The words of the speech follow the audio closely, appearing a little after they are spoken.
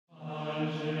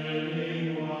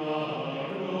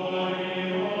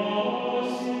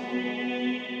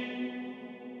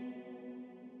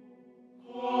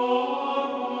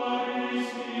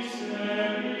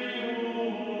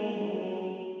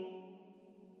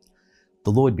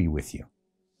The Lord be with you.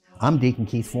 I'm Deacon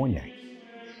Keith Fournier,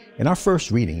 and our first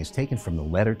reading is taken from the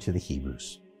letter to the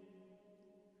Hebrews.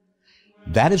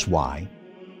 That is why,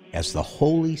 as the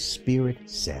Holy Spirit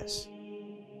says,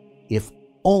 if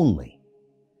only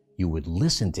you would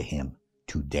listen to him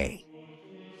today.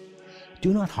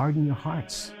 Do not harden your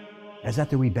hearts, as at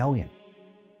the rebellion,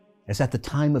 as at the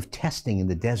time of testing in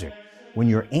the desert, when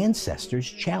your ancestors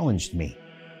challenged me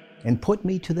and put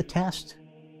me to the test,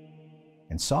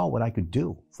 and saw what I could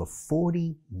do for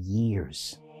 40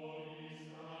 years.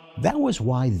 That was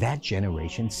why that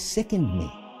generation sickened me.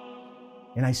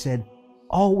 And I said,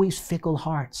 always fickle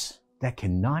hearts that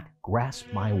cannot grasp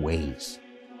my ways.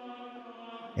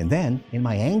 And then, in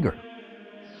my anger,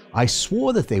 I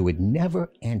swore that they would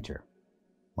never enter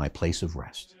my place of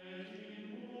rest.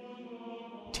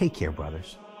 Take care,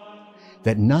 brothers,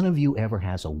 that none of you ever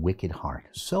has a wicked heart,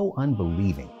 so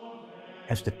unbelieving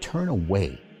as to turn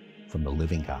away from the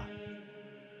living God.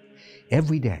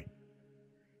 Every day,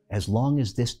 as long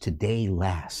as this today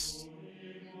lasts,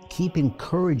 keep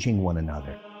encouraging one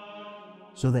another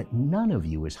so that none of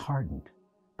you is hardened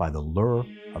by the lure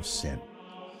of sin.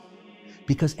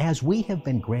 Because as we have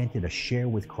been granted a share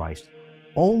with Christ,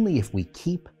 only if we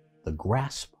keep the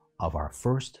grasp of our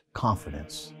first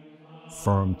confidence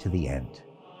firm to the end.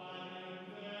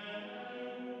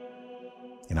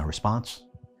 And our response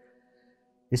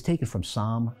is taken from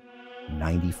Psalm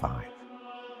 95.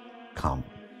 Come,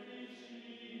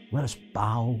 let us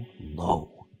bow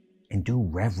low and do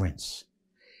reverence.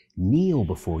 Kneel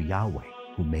before Yahweh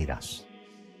who made us.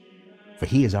 For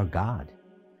he is our God,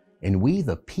 and we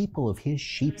the people of his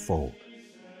sheepfold,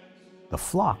 the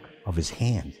flock of his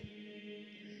hand.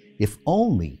 If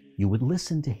only you would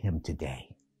listen to him today.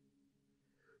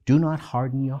 Do not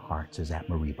harden your hearts as at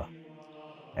Meribah,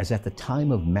 as at the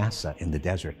time of Massah in the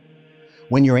desert,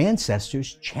 when your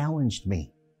ancestors challenged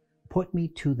me, put me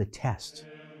to the test,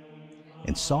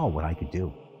 and saw what I could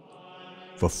do.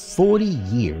 For 40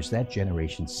 years that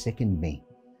generation sickened me,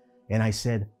 and I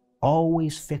said,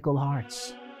 always fickle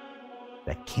hearts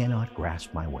that cannot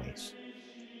grasp my ways.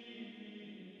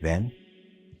 Then,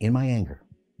 in my anger,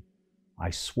 I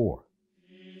swore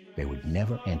they would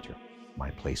never enter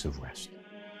my place of rest.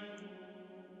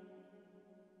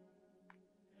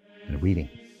 And a reading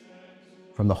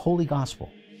from the Holy Gospel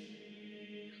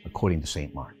according to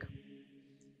St. Mark.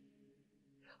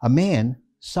 A man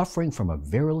suffering from a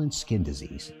virulent skin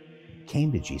disease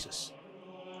came to Jesus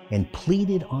and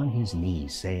pleaded on his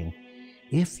knees, saying,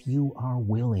 if you are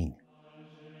willing,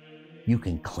 you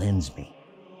can cleanse me.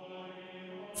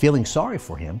 Feeling sorry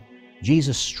for him,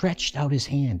 Jesus stretched out his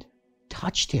hand,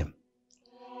 touched him,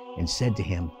 and said to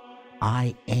him,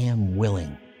 I am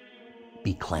willing,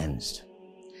 be cleansed.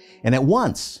 And at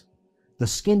once the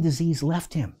skin disease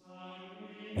left him,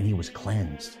 and he was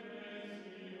cleansed.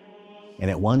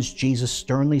 And at once Jesus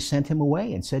sternly sent him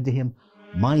away and said to him,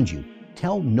 mind you,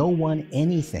 tell no one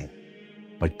anything,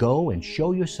 but go and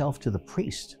show yourself to the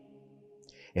priest,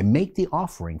 and make the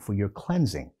offering for your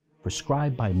cleansing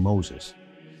prescribed by Moses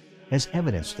as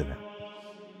evidence to them.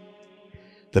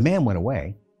 The man went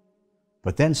away,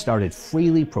 but then started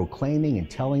freely proclaiming and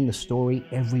telling the story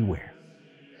everywhere,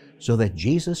 so that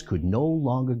Jesus could no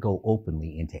longer go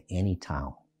openly into any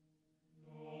town,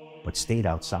 but stayed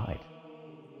outside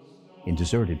in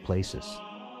deserted places.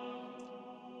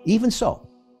 Even so,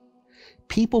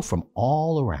 people from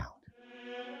all around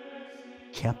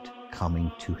kept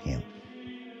coming to him.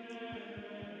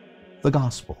 The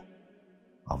Gospel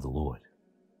of the Lord.